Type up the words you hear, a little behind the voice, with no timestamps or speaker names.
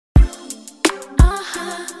I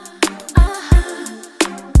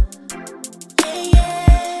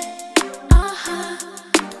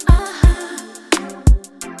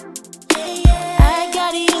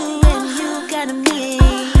got you and you got me.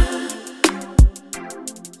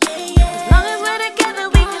 As long as we're together,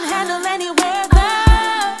 we can handle any weather.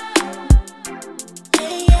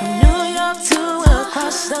 From New York to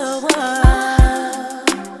across the world,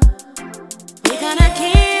 we're gonna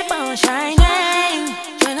keep on shining.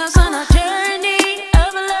 Join us on a journey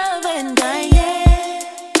of love and dying.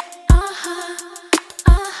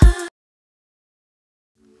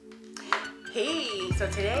 Hey, so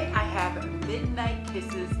today I have Midnight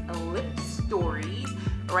Kisses Lip Stories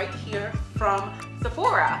right here from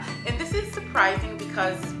Sephora. And this is surprising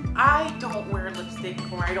because I don't wear lipstick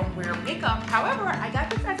or I don't wear makeup. However, I got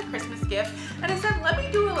this as a Christmas gift and I said, let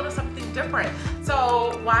me do a little something different.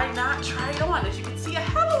 So why not try it on? As you can see, I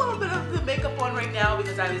have a little bit of the makeup on right now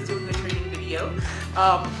because I was doing a training video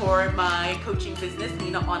for my coaching business,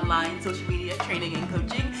 Nina Online Social Media Training and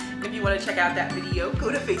Coaching. If you want to check out that video,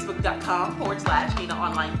 go to facebook.com/Nina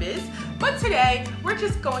Online Biz. But today, we're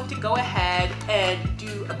just going to go ahead and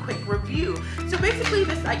do a quick review. So basically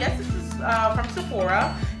this, I guess this is from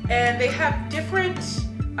Sephora, and they have different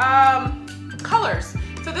colors.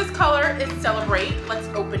 So this color is Celebrate. Let's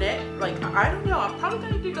open it. Like, I don't know, I'm probably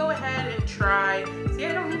going to go ahead and try. See,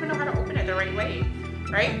 I don't even know how to open it the right way,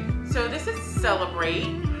 right? So this is Celebrate,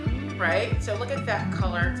 right? So look at that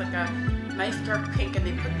color. It's like a nice dark pink, and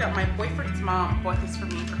they put that, my boyfriend's mom bought this for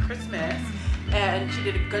me for Christmas, and she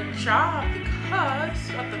did a good job because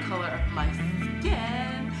of the color of my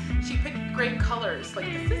skin. She picked great colors. Like,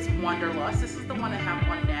 this is Wanderlust. This is the one I have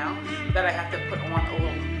on now that I have to put on a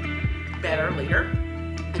little better later.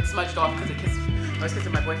 It smudged off because I was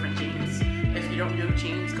kissing my boyfriend James. If you don't know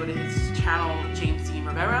James, go to his channel, James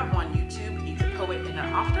Rivera on YouTube. He's a poet and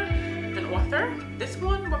an author. This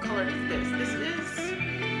one, what color is this? This is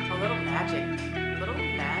a little magic,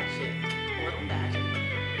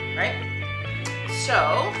 right?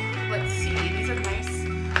 So let's see. These are nice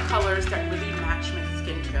colors that really match my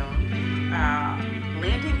skin tone.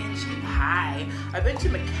 Landing in Shanghai. I've been to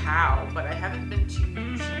Macau, but I haven't been to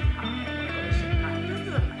Shanghai. I want to go to Shanghai. This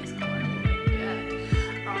is a nice color.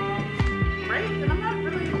 Right? And I'm not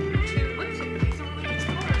really too lipstick, but these are really nice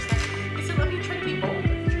colors. He said, let me try to be bold. Let me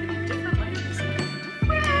try to be different. Let me do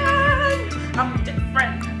something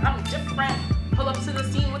different. I'm different. Pull up to the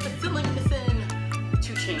scene with the ceiling missing.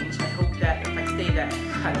 To change. I hope that if I say that,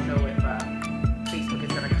 I don't know if Facebook is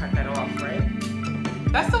going to cut that off, right?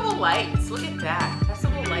 Festival Lights. Look at that.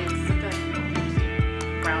 Festival Lights. It's like a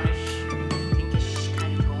brownish, pinkish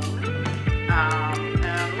kind of tone.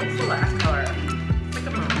 And what's the last color? It's like a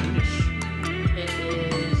maroonish. It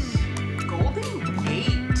is Golden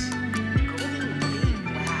Gate. Golden Gate.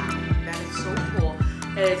 Wow. That is so cool.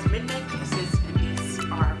 It is Midnight Kisses, and these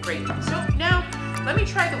are great. So now, let me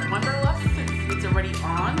try the Wanderlust since it's already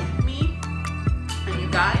on me. And you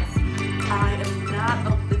guys, I am not a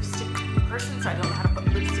lipstick person, so I don't know how to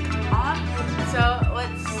put lipstick on. So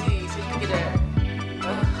let's see, so you can get a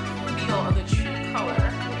feel of the true color.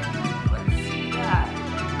 Let's see that.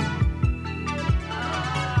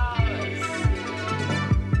 Let's see.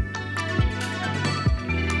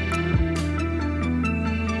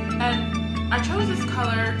 And I chose this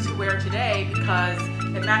color to wear today because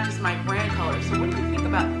it matches my brand color. So what do you think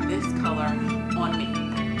about this color on me?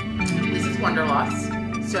 This is Wanderlust.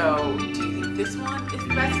 So do you think this one is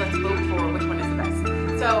the best? Let's vote for which one is the best.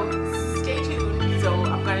 So stay tuned. So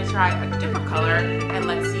I'm going to try a different color and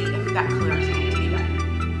let's see if that color is going to be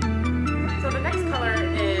better. So the next color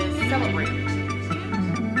is Celebrate.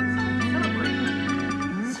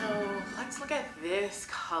 Celebrate. So let's look at this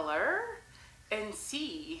color and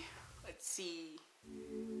see. Let's see.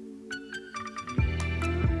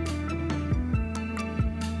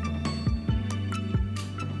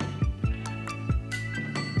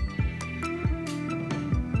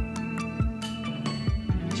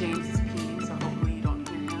 James is peeing, so hopefully you don't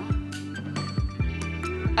hear him.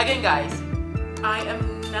 Again, guys, I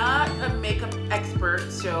am not a makeup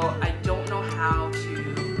expert, so I don't know how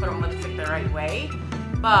to put on lipstick the right way,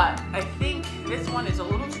 but I think this one is a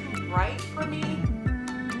little too bright for me.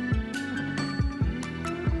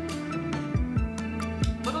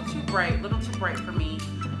 Little too bright for me.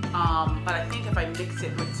 But I think if I mix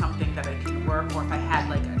it with something that I can work, or if I had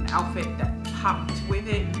like an outfit that popped with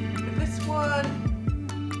it. But this one,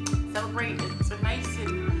 Celebrate, it's a nice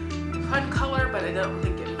and fun color, but I don't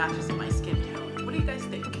think it matches my skin tone. What do you guys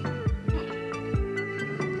think?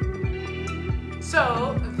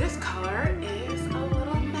 So this color is a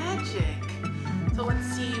little magic. So let's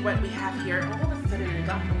see what we have here. All of a sudden it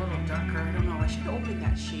got a little darker. I don't know, I should open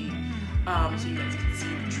that shade so you guys can see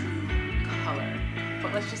the true color.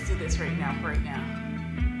 But let's just do this right now,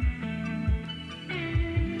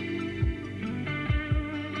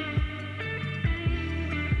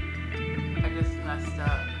 I just messed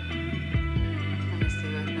up. Let me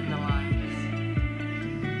see in the lines.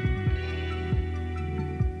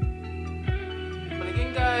 But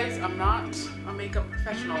again, guys, I'm not a makeup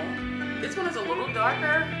professional. This one is a little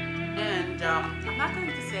darker, and I'm not going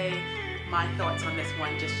to say my thoughts on this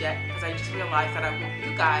one just yet because I just realized that I want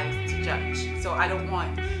you guys to judge. So I don't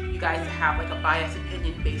want you guys to have like a biased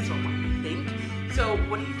opinion based on what you think. So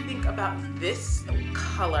what do you think about this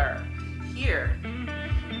color here?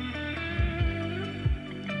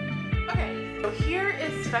 Okay, so here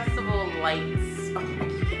is Festival Lights. Oh, you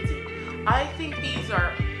can't see. I think these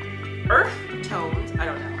are earth tones. I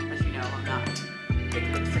don't know. As you know, I'm not a big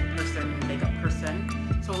lipstick person, makeup person.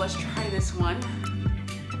 So let's try this one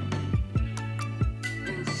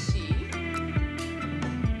and see.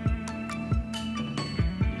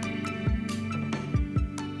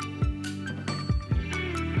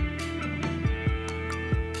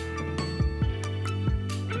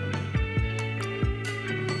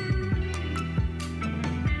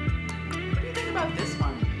 What do you think about this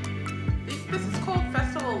one? This is called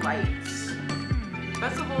Festival Lights.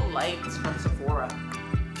 Festival Lights from Sephora.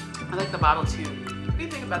 I like the bottle too. What do you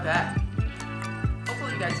think about that?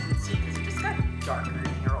 Hopefully you guys can see because it just got darker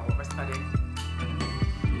in here all of a sudden.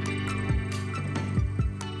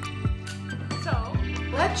 So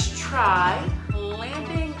let's try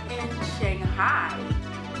Landing in Shanghai,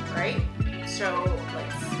 right? So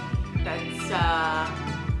let's see. That's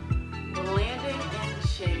Landing in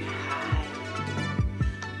Shanghai.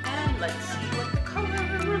 And let's see what the color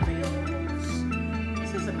reveals.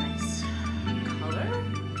 This is a nice color.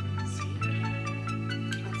 Let's see.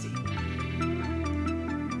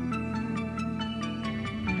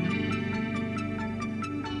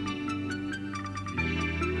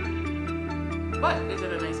 But is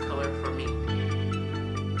it a nice color for me?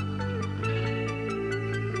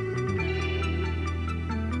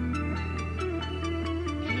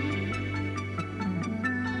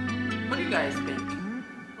 What do you guys think?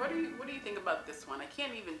 What do you think about this one? I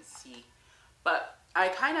can't even see, but I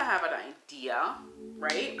kind of have an idea,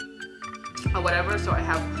 right? Or whatever. So I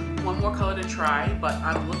have one more color to try, but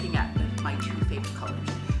I'm looking at my two favorite colors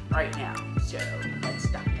right now. So let's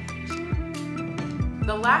stop that.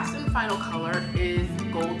 The last and final color is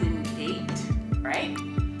Golden Gate, right?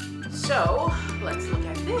 So let's look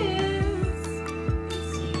at this and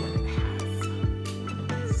see what it has.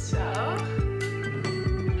 So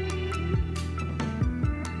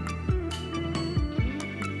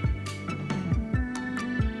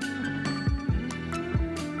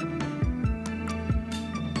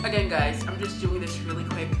again, guys, I'm just doing this really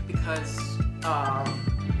quick because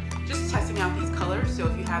just testing out these colors. So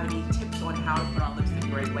if you have any tips on how to put on lipstick the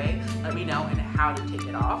right way, let me know, and how to take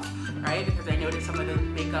it off, right? Because I noticed some of the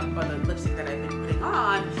makeup or the lipstick that I've been putting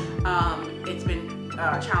on, it's been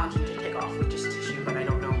challenging to take off with just tissue, but I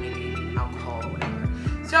don't know, maybe alcohol or whatever.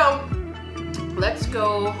 So let's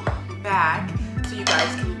go back so you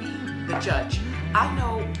guys can be the judge. I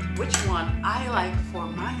know which one I like for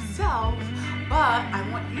myself, but I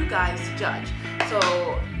want you guys to judge. So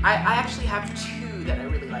I actually have two that I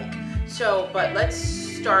really like. So, but let's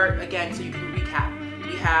start again so you can recap.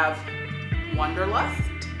 We have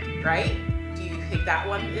Wanderlust, right? Do you think that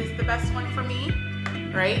one is the best one for me?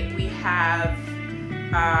 Right? We have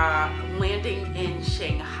Landing in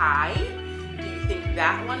Shanghai. Do you think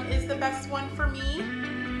that one is the best one for me?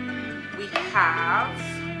 We have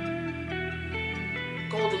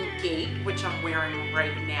Golden Gate, which I'm wearing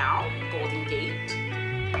right now, Golden Gate.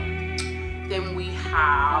 Then we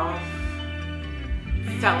have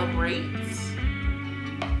Celebrate.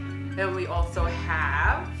 Then we also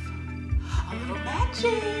have a little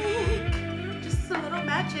magic, just a little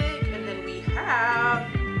magic. And then we have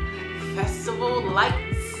Festival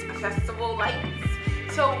Lights, Festival Lights.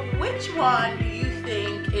 So which one do you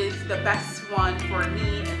think is the best one for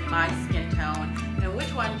me and my skin tone? And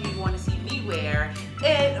which one do you want to see me wear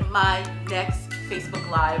in my next Facebook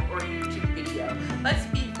Live or YouTube video? Let's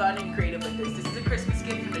be fun and creative with this. This is a Christmas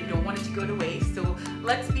gift and I don't want it to go to waste. So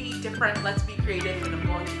let's be different, let's be creative, and I'm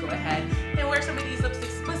going to go ahead and wear some of these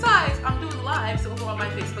lipsticks. Besides, I'm doing live, so over on my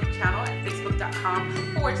Facebook channel at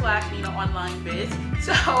facebook.com/NinaOnlineBiz.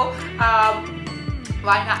 So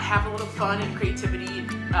why not have a little fun and creativity and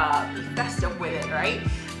be festive with it, right?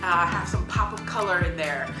 Have some pop of color in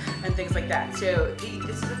there and things like that. So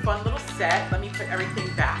this is a fun little set. Let me put everything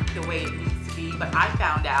back the way it needs to be. But I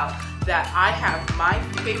found out that I have my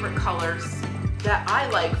favorite colors that I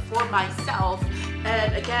like for myself.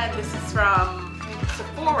 And again, this is from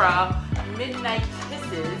Sephora, Midnight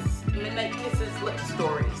Kisses Lip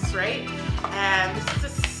Stories, right? And this is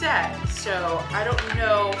a set, so I don't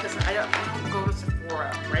know, because I don't go to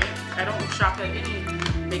Sephora, right? I don't shop at any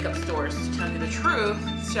makeup stores, to tell you the truth,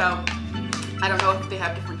 so I don't know if they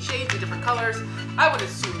have different shades or different colors. I would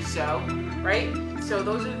assume so, right? So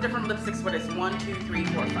those are the different lipsticks. What is 1, 2, 3,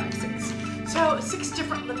 4, 5, 6. So 6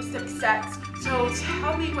 different lipstick sets. So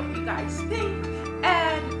tell me what you guys think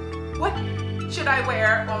and what should I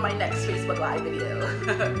wear on my next Facebook Live video.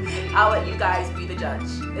 I'll let you guys be the judge.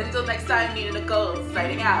 Until next time, Nina Nicole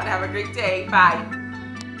signing out. Have a great day. Bye.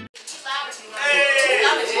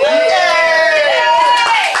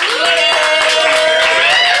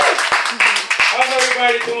 How's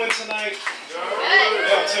everybody doing tonight?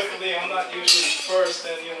 Yeah, typically I'm not usually first,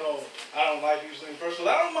 and I don't like usually first, but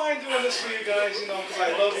I don't mind doing this for you guys, because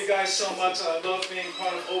I love you guys so much. I love being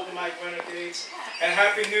part of Open Mic Renegades, and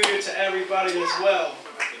Happy New Year to everybody as well.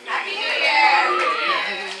 Happy New Year!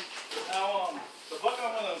 Now, the book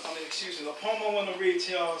the poem I want to read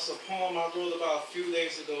to y'all is a poem I wrote about a few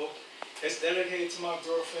days ago. It's dedicated to my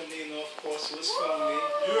girlfriend Nina, of course, who is from me.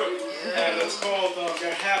 And it's called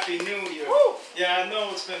Your Happy New Year. Yeah, I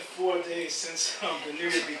know it's been 4 days since the New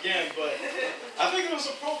Year began, but I think it was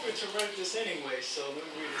appropriate to write this anyway, so let me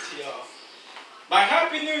read it to y'all. My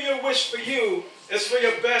Happy New Year wish for you is for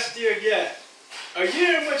your best year yet. A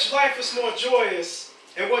year in which life is more joyous,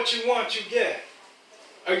 and what you want you get.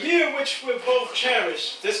 A year in which we'll both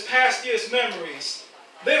cherish this past year's memories.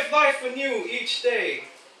 Live life anew each day,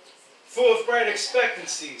 full of bright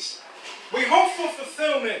expectancies. We hope for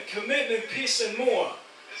fulfillment, commitment, peace, and more.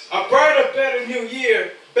 A brighter, better new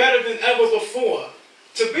year, better than ever before.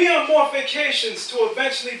 To be on more vacations, to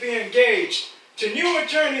eventually be engaged, to newer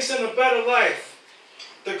journeys and a better life.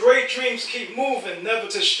 The great dreams keep moving, never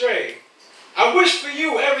to stray. I wish for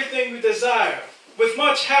you everything you desire, with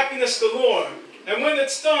much happiness galore. And when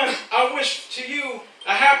it's done, I wish to you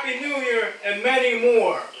a Happy New Year and many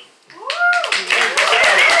more.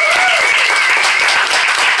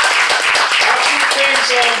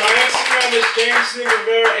 My Instagram is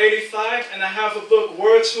Rivera 85, and I have a book,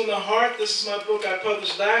 Words from the Heart. This is my book I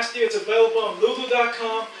published last year. It's available on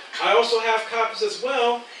Lulu.com. I also have copies as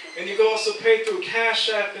well, and you can also pay through Cash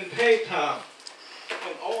App and PayPal.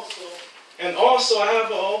 And also I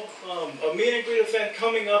have a meet and greet event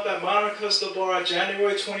coming up at Monica's The Bar,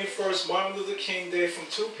 January 21st, Martin Luther King Day, from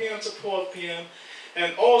 2 p.m. to 4 p.m.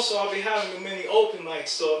 And also I'll be having a mini open mic,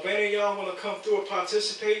 so if any of y'all want to come through or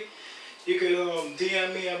participate, you can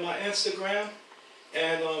DM me on my Instagram,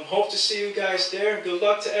 and hope to see you guys there. Good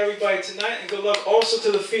luck to everybody tonight, and good luck also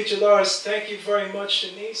to the featured artists. Thank you very much,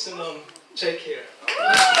 Shanice, and take care.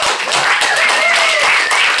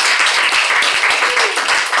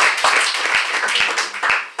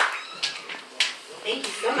 Thank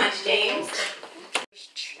you so much, James.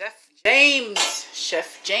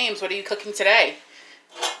 Chef James, what are you cooking today?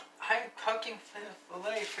 I'm cooking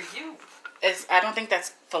filet for you. I don't think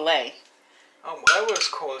that's filet. Oh, whatever it's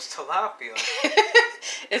called is tilapia.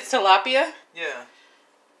 It's tilapia? Yeah.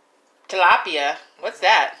 Tilapia? What's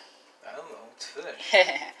that? I don't know. It's fish.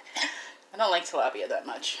 I don't like tilapia that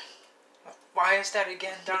much. Why is that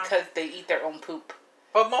again, Don? Because they eat their own poop.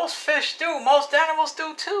 But most fish do. Most animals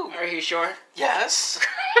do too. Are you sure? Yes.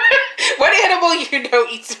 What animal you know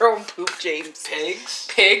eats their own poop, James? Pigs.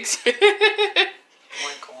 Pigs? Oink,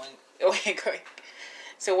 oink. Oink, oink.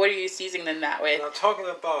 So what are you seasoning them that with? I'm talking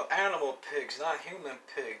about animal pigs, not human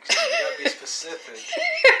pigs. You gotta be specific.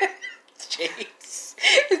 James.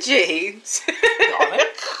 Darn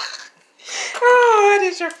it. Oh, what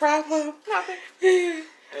is your problem? Nothing.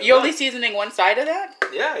 You only seasoning one side of that?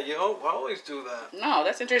 Yeah, I always do that. No,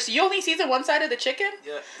 that's interesting. You only season one side of the chicken?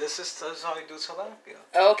 Yeah, this is how you do tilapia.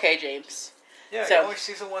 Okay, James. Yeah, so, you only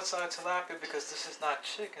season one side of tilapia because this is not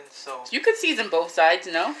chicken, so... You could season both sides,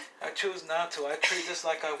 no? I choose not to. I treat this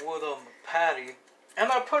like I would a patty. And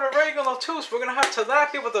I put oregano too, so we're going to have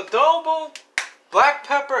tilapia with adobo, black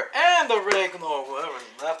pepper, and oregano, or whatever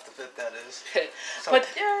left of it that is. So,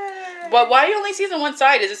 but why you only season one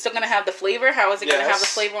side? Is it still going to have the flavor? How is it going to have the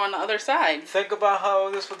flavor on the other side? Think about how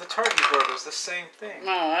it is with the turkey burgers. The same thing.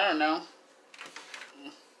 No, I don't know.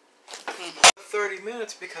 30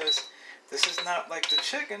 minutes because... This is not like the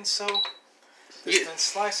chicken, so it's been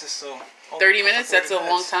slices, so... 30 minutes? That's a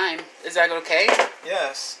long time. Is that okay?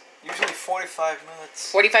 Yes. Usually 45 minutes.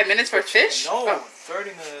 45 minutes for fish? No,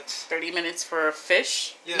 30 minutes. 30 minutes for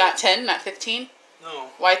fish? Yeah. Not 10? Not 15?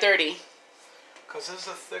 No. Why 30? Because there's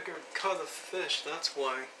a thicker cut of fish, that's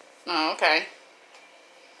why. Oh, okay.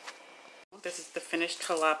 This is the finished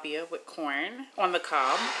tilapia with corn on the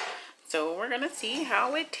cob. So we're gonna see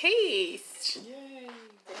how it tastes. Yay!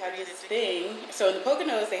 They have this thing. So in the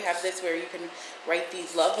Poconos, they have this where you can write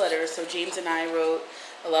these love letters. So James and I wrote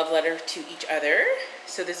a love letter to each other.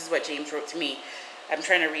 So this is what James wrote to me. I'm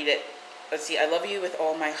trying to read it. Let's see. I love you with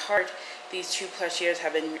all my heart. These 2+ years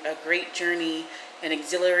have been a great journey, an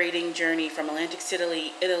exhilarating journey from Atlantic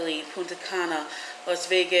City, Italy, Punta Cana, Las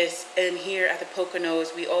Vegas, and here at the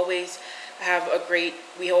Poconos. We always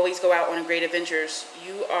go out on great adventures.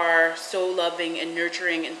 You are so loving and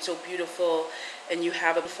nurturing and so beautiful, and you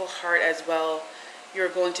have a beautiful heart as well. You're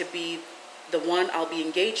going to be the one I'll be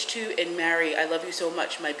engaged to and marry. I love you so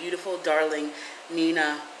much, my beautiful darling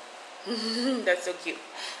Nina. That's so cute.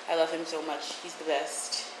 I love him so much. He's the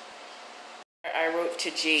best. I wrote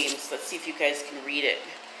to James. Let's see if you guys can read it.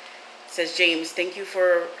 It says, James, thank you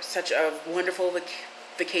for such a wonderful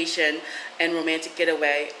vacation and romantic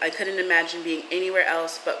getaway. I couldn't imagine being anywhere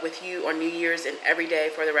else but with you on New Year's and every day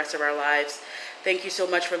for the rest of our lives. Thank you so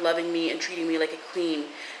much for loving me and treating me like a queen.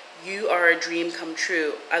 You are a dream come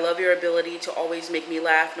true. I love your ability to always make me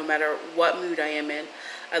laugh no matter what mood I am in.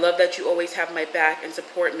 I love that you always have my back and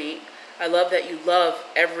support me. I love that you love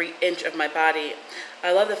every inch of my body.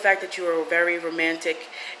 I love the fact that you are very romantic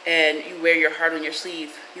and you wear your heart on your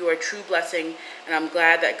sleeve. You are a true blessing, and I'm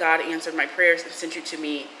glad that God answered my prayers and sent you to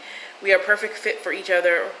me. We are a perfect fit for each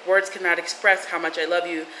other. Words cannot express how much I love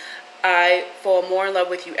you. I fall more in love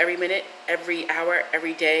with you every minute, every hour,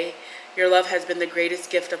 every day. Your love has been the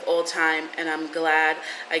greatest gift of all time, and I'm glad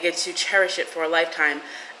I get to cherish it for a lifetime.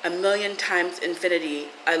 1,000,000 times infinity.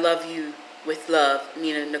 I love you with love,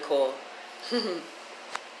 Nina Nicole.